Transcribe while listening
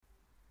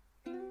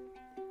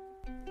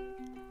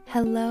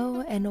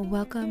Hello and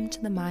welcome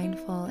to the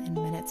Mindful in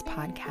Minutes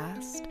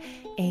podcast,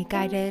 a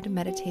guided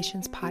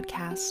meditations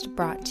podcast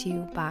brought to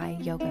you by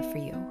Yoga For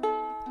You.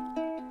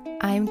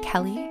 I'm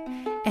Kelly,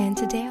 and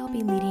today I'll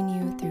be leading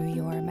you through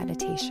your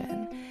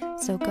meditation.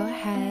 So go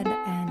ahead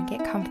and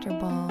get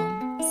comfortable,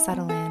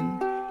 settle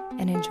in,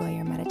 and enjoy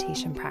your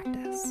meditation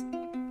practice.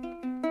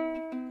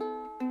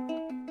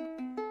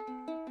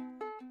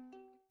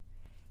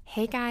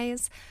 Hey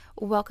guys,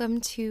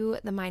 welcome to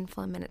the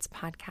Mindful in Minutes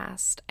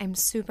podcast. I'm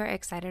super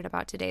excited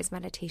about today's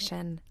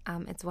meditation.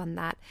 It's one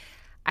that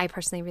I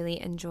personally really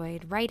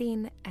enjoyed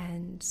writing,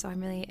 and so I'm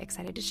really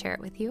excited to share it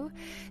with you.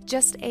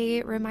 Just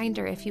a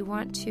reminder, if you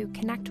want to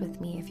connect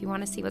with me, if you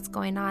want to see what's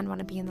going on, want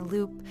to be in the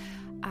loop,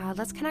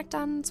 let's connect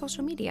on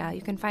social media.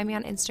 You can find me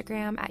on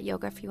Instagram at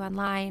Yoga For You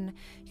Online.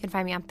 You can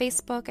find me on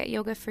Facebook at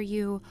Yoga For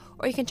You,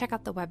 or you can check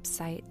out the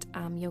website,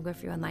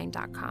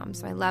 yogaforyouonline.com.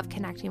 So I love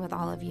connecting with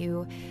all of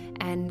you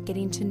and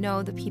getting to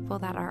know the people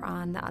that are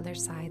on the other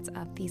sides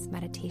of these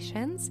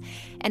meditations.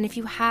 And if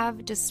you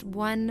have just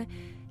one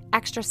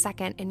extra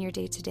second in your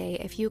day today,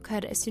 if you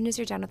could, as soon as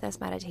you're done with this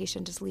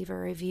meditation, just leave a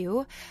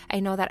review.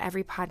 I know that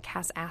every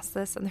podcast asks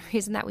this, and the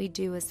reason that we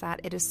do is that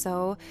it is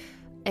so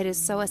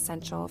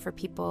essential for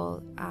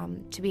people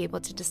to be able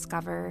to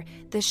discover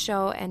this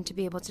show and to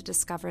be able to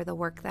discover the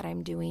work that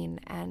I'm doing,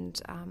 and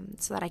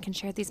so that I can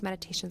share these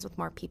meditations with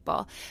more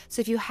people. So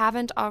if you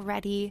haven't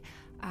already,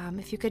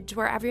 if you could,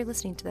 wherever you're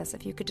listening to this,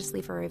 if you could just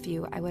leave a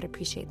review, I would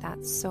appreciate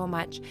that so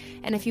much.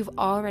 And if you've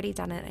already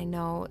done it, I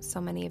know so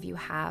many of you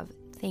have,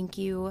 thank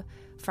you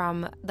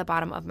from the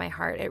bottom of my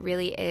heart. It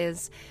really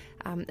is.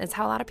 It's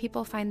how a lot of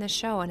people find this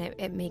show, and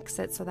it makes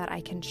it so that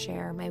I can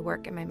share my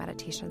work and my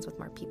meditations with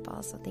more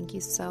people. So thank you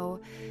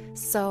so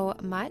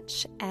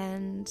much.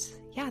 And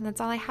yeah, that's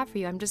all I have for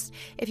you.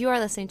 If you are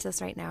listening to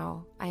this right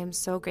now, I am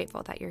so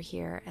grateful that you're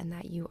here and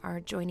that you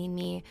are joining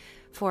me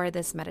for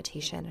this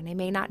meditation. And I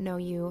may not know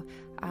you,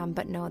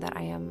 but know that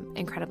I am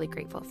incredibly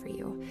grateful for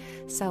you.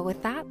 So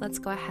with that, let's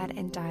go ahead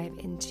and dive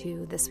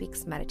into this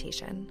week's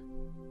meditation.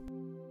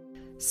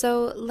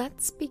 So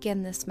let's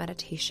begin this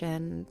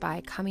meditation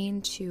by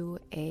coming to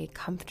a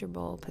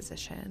comfortable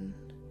position.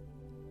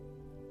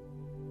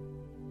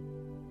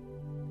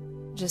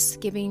 Just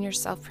giving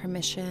yourself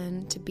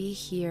permission to be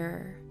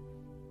here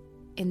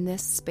in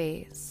this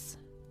space,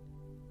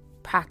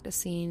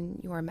 practicing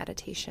your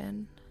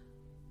meditation.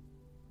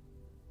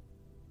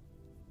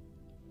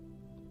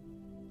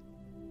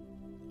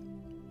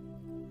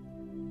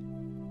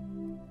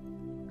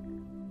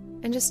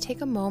 And just take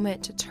a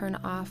moment to turn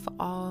off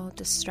all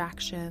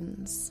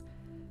distractions,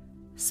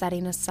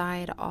 setting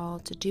aside all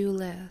to-do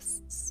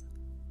lists,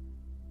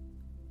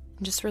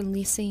 and just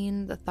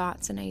releasing the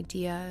thoughts and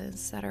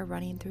ideas that are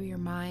running through your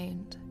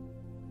mind.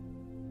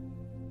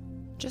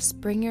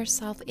 Just bring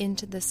yourself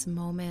into this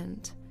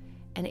moment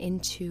and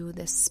into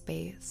this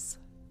space.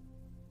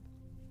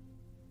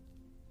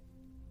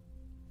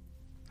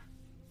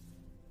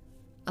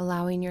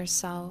 Allowing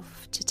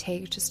yourself to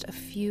take just a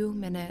few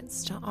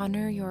minutes to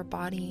honor your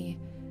body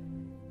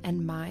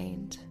and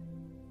mind.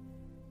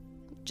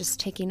 Just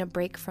taking a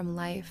break from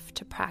life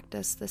to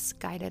practice this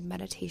guided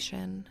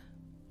meditation.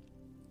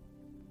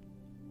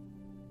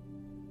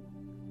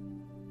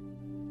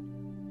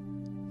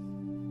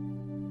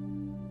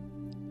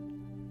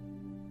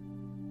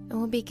 And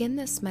we'll begin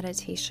this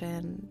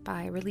meditation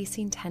by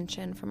releasing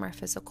tension from our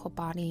physical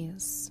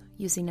bodies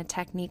using a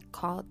technique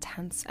called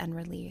tense and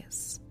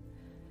release.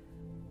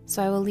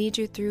 So I will lead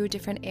you through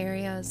different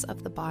areas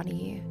of the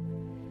body,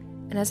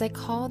 and as I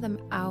call them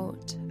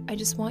out, I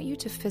just want you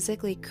to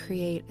physically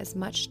create as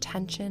much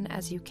tension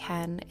as you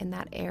can in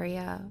that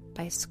area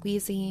by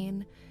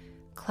squeezing,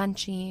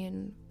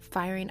 clenching,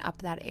 firing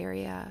up that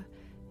area.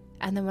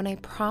 And then when I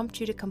prompt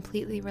you to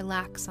completely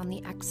relax on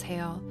the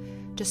exhale,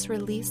 just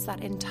release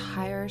that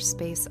entire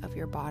space of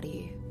your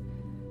body.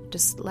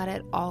 Just let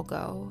it all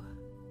go.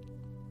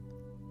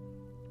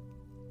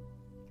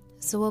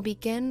 So we'll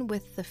begin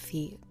with the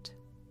feet.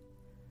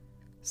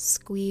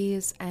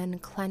 Squeeze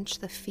and clench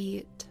the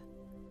feet,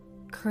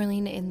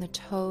 curling in the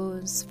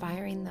toes,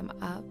 firing them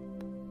up.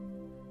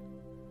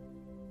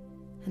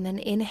 And then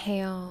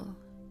inhale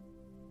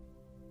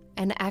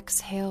and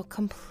exhale,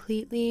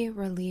 completely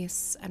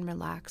release and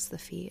relax the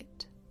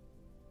feet.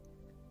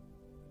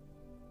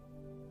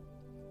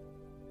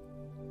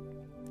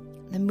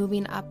 Then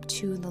moving up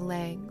to the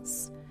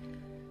legs.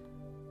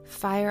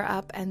 Fire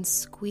up and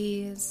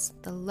squeeze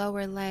the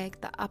lower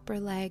leg, the upper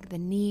leg, the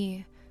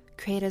knee.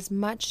 Create as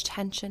much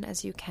tension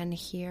as you can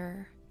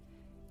here.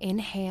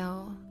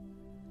 Inhale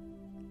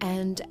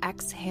and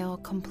exhale,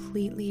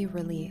 completely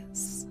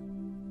release.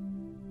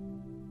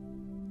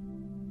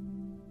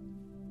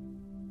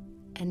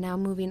 And now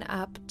moving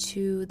up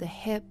to the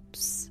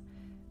hips,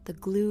 the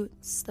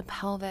glutes, the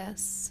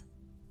pelvis.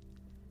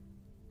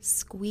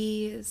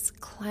 Squeeze,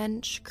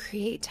 clench,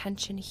 create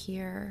tension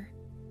here.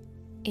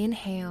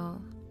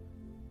 Inhale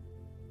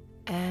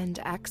and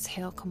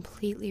exhale,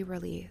 completely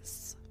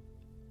release.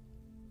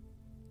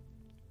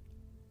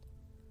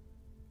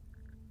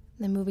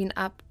 Then moving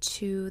up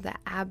to the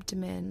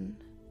abdomen,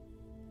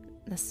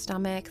 the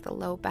stomach, the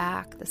low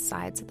back, the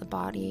sides of the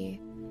body.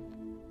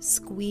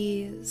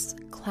 Squeeze,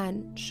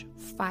 clench,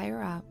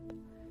 fire up.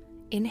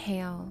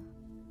 Inhale,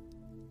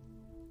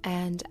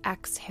 and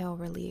exhale,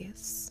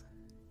 release.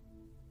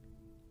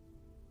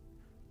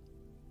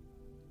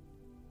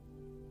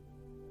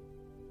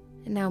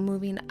 And now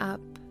moving up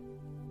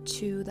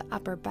to the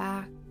upper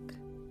back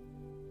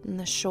and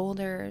the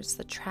shoulders,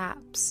 the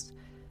traps.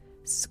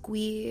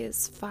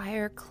 Squeeze,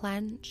 fire,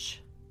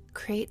 clench,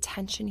 create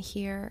tension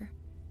here,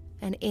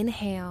 and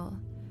inhale,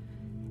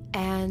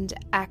 and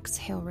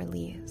exhale,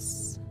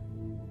 release.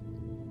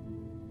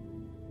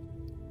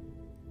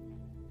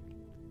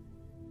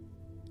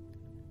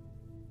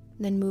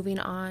 Then moving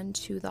on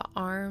to the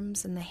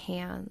arms and the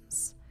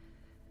hands.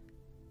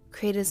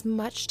 Create as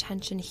much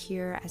tension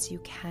here as you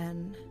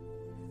can.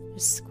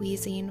 Just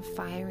squeezing,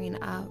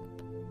 firing up.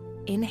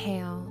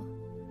 Inhale,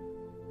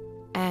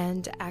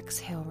 and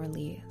exhale,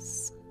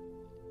 release.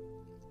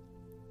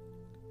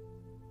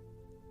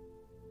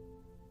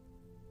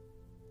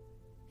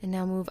 And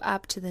now move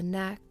up to the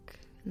neck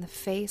and the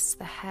face,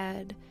 the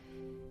head.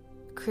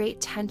 Create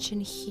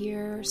tension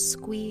here,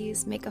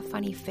 squeeze, make a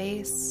funny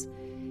face.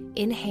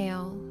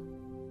 Inhale,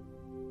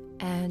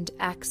 and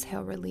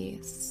exhale,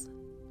 release.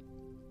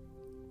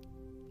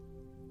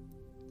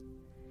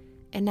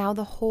 And now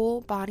the whole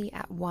body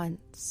at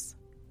once.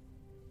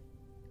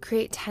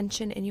 Create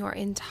tension in your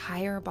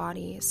entire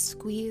body.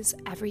 Squeeze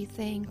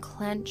everything,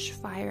 clench,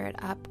 fire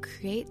it up,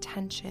 create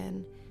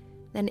tension.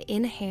 Then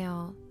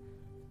inhale,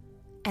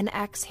 and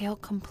exhale,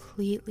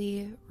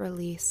 completely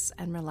release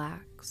and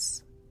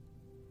relax.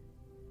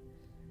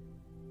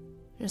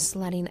 Just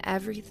letting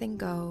everything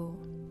go.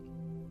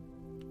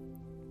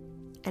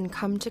 And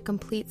come to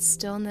complete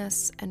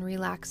stillness and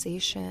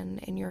relaxation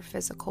in your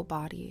physical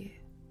body.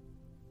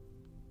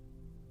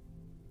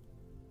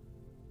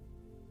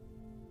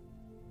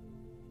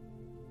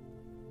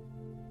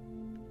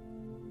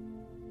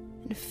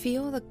 And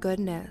feel the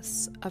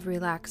goodness of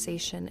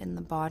relaxation in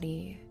the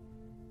body.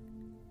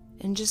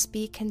 And just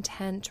be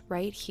content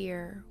right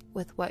here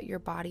with what your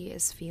body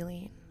is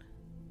feeling.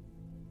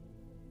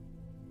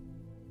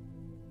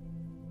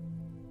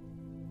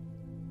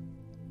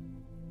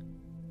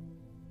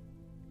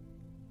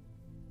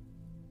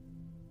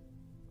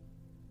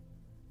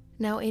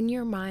 Now in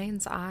your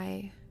mind's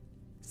eye,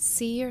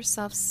 see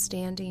yourself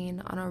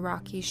standing on a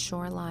rocky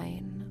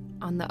shoreline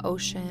on the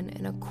ocean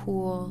in a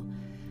cool,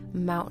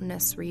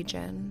 mountainous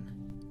region.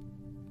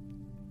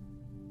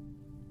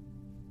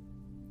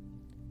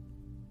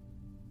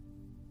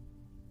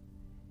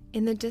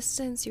 In the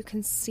distance, you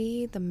can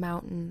see the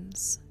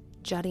mountains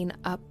jutting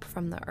up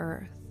from the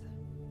earth.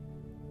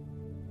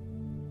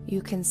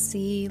 You can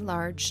see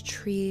large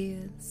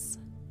trees,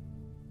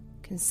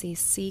 you can see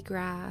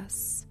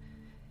seagrass,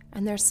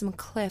 and there's some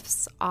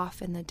cliffs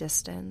off in the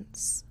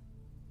distance.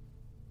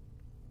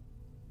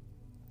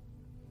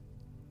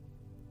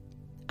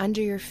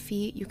 Under your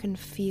feet, you can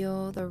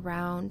feel the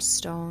round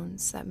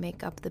stones that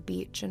make up the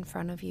beach in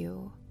front of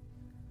you.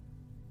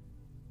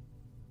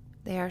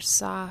 They are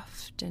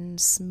soft and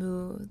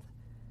smooth.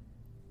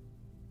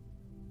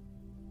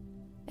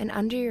 And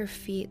under your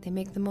feet, they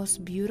make the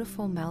most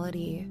beautiful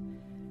melody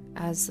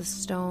as the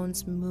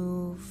stones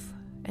move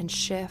and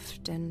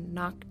shift and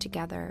knock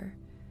together.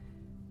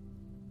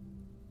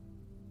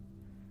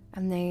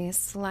 And they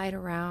slide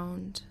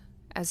around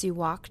as you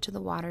walk to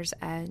the water's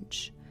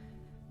edge,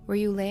 where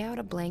you lay out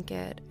a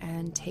blanket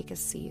and take a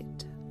seat.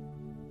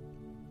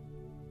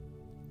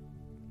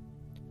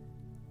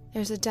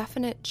 There's a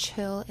definite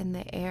chill in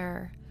the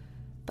air,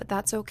 but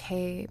that's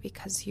okay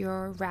because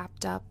you're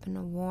wrapped up in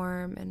a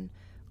warm and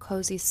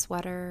cozy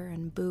sweater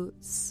and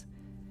boots,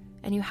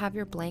 and you have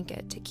your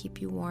blanket to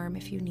keep you warm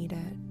if you need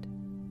it.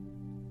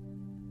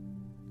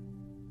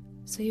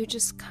 So you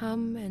just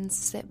come and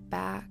sit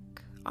back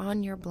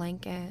on your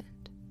blanket,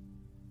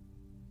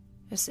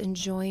 just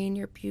enjoying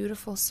your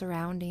beautiful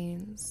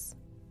surroundings,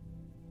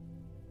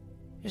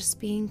 just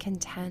being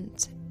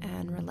content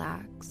and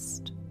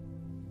relaxed.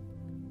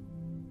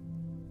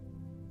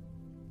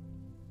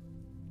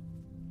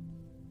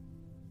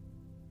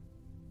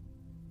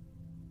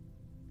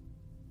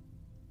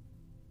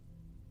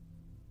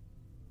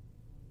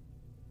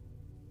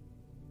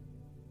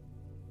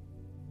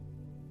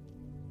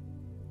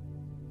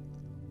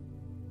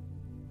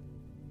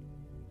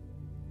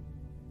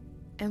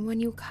 And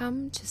when you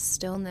come to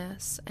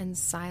stillness and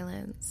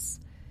silence,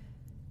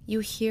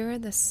 you hear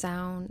the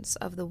sounds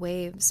of the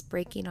waves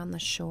breaking on the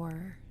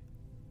shore.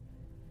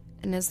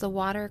 And as the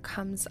water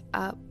comes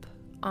up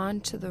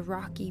onto the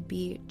rocky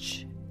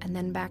beach and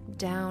then back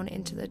down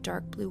into the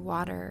dark blue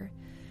water,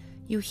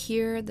 you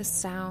hear the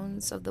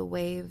sounds of the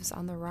waves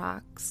on the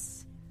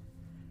rocks.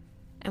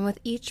 And with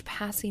each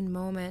passing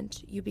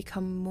moment, you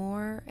become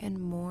more and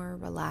more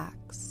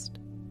relaxed.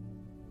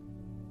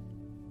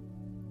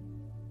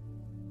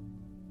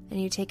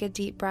 And you take a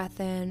deep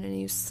breath in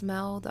and you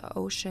smell the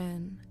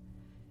ocean.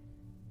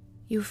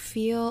 You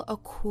feel a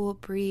cool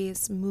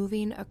breeze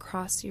moving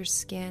across your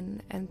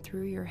skin and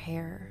through your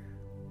hair.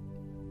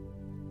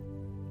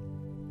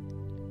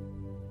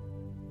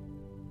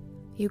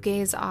 You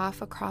gaze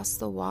off across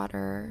the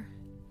water,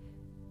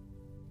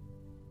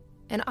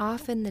 and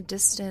off in the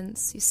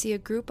distance, you see a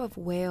group of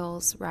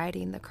whales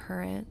riding the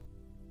current.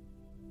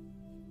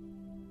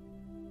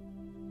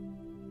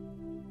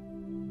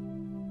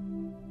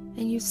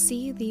 And you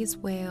see these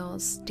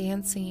whales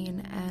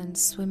dancing and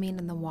swimming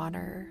in the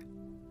water,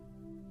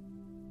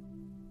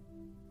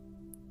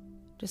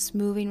 just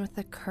moving with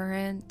the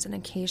current and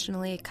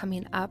occasionally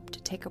coming up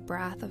to take a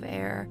breath of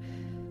air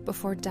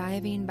before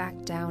diving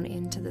back down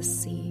into the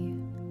sea.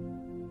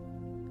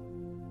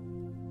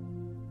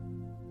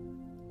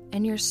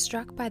 And you're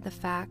struck by the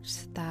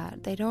fact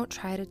that they don't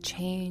try to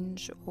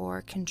change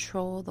or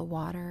control the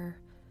water.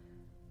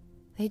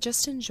 They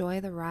just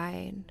enjoy the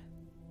ride.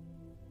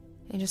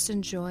 They just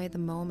enjoy the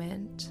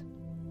moment,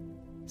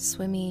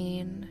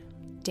 swimming,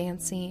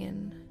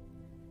 dancing,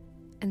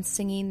 and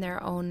singing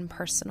their own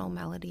personal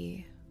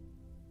melody.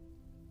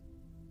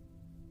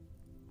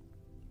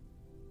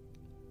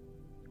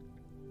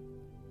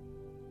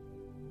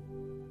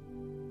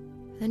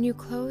 Then you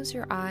close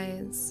your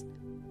eyes.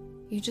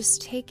 You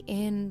just take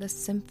in the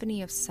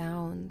symphony of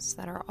sounds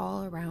that are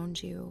all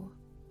around you.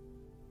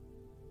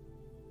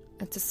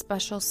 It's a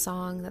special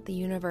song that the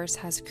universe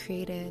has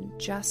created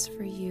just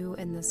for you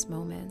in this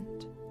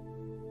moment.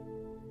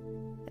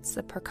 It's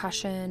the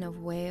percussion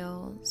of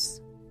whales,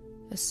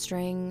 a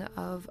string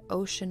of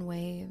ocean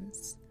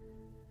waves,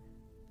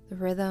 the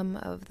rhythm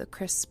of the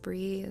crisp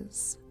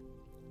breeze,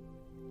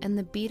 and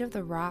the beat of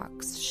the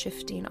rocks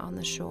shifting on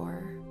the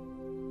shore.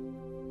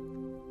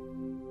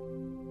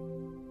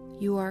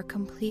 You are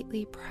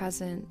completely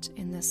present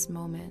in this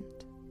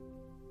moment.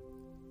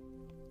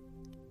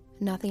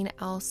 Nothing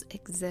else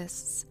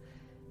exists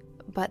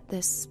but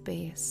this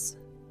space,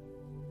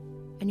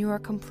 and you are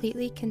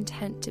completely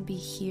content to be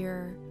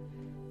here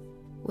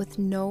with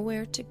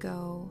nowhere to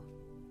go,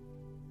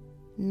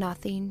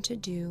 nothing to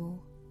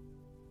do,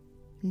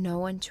 no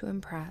one to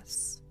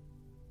impress,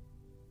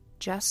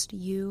 just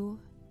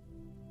you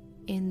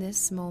in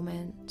this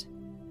moment,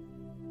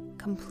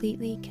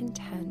 completely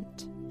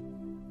content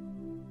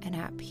and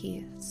at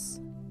peace.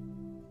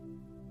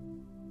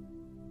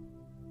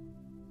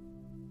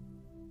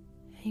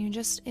 And you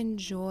just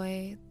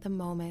enjoy the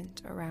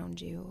moment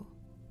around you,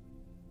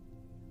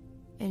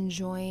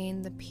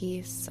 enjoying the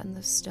peace and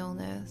the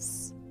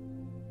stillness,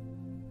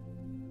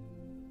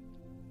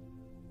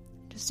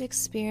 just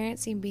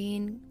experiencing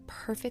being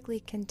perfectly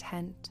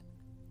content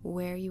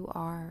where you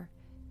are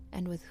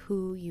and with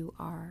who you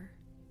are.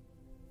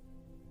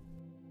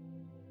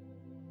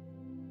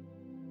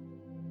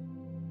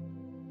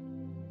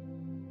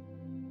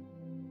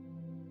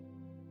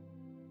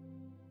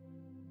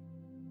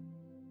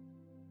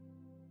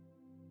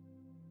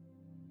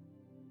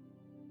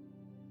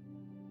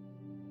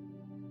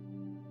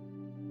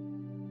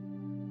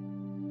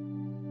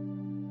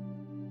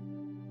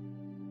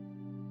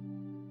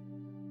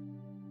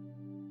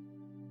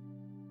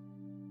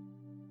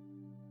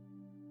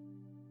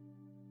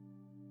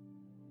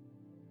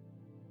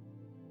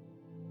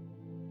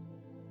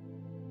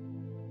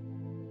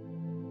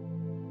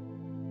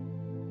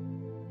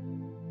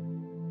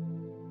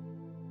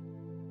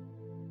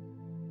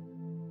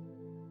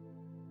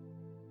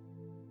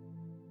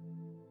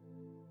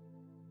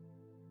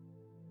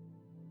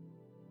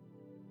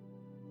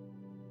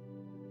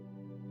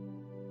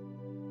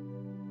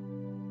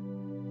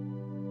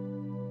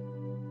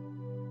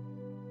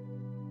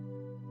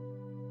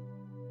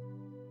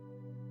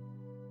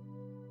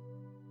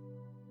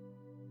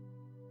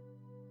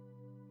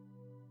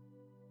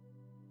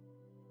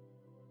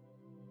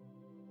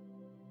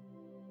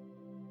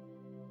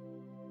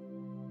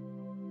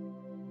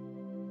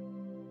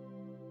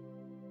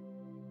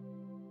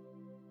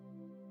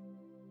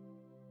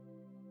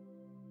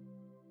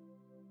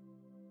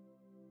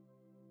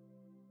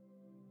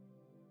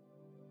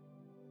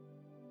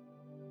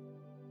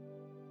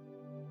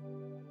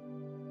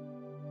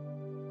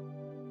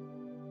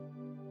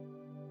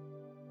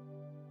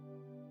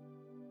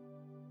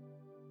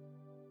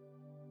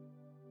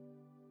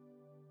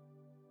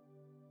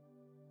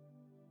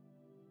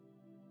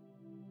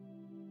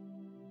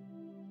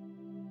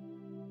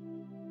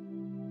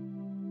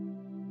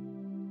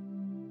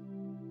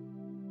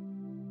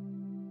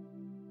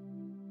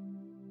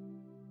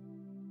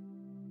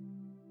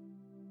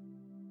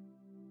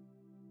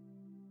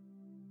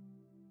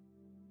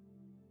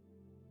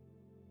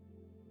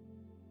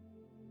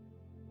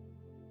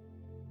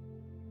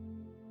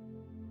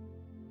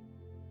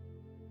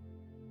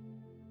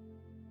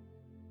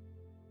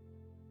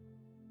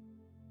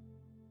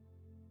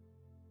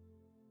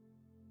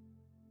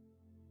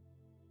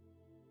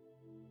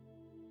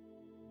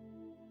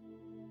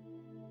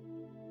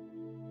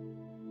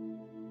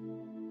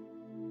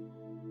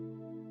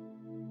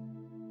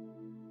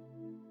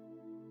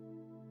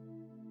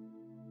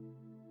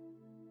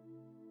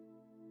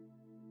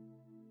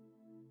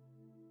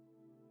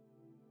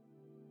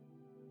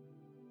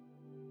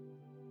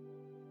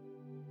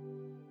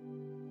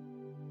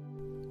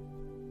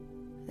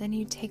 Then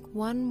you take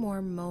one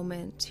more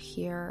moment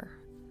here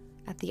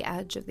at the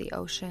edge of the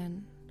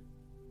ocean,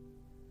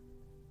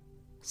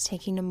 Just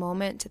taking a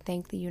moment to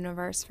thank the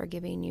universe for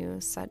giving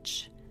you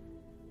such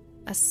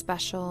a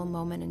special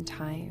moment in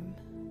time.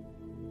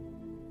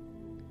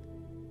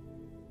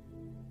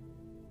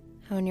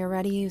 And when you're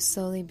ready, you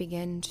slowly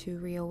begin to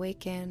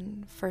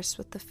reawaken, first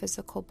with the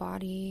physical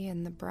body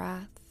and the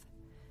breath.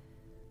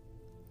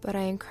 But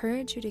I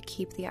encourage you to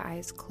keep the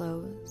eyes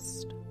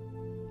closed.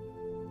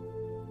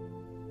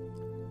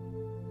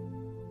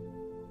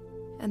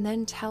 And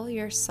then tell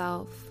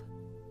yourself,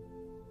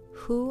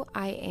 who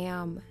I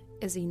am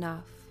is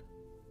enough.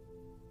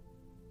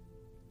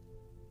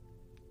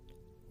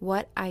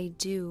 What I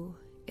do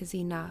is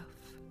enough.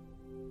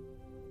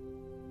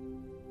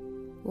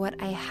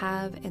 What I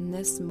have in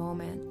this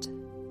moment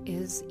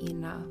is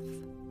enough.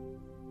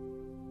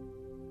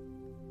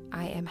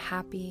 I am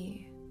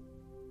happy.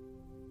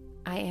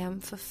 I am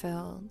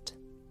fulfilled.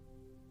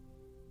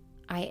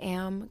 I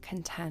am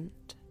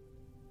content.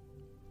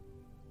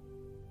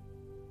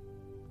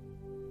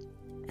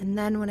 And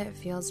then when it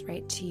feels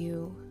right to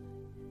you,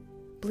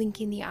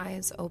 blinking the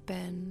eyes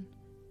open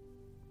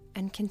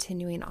and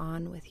continuing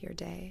on with your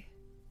day.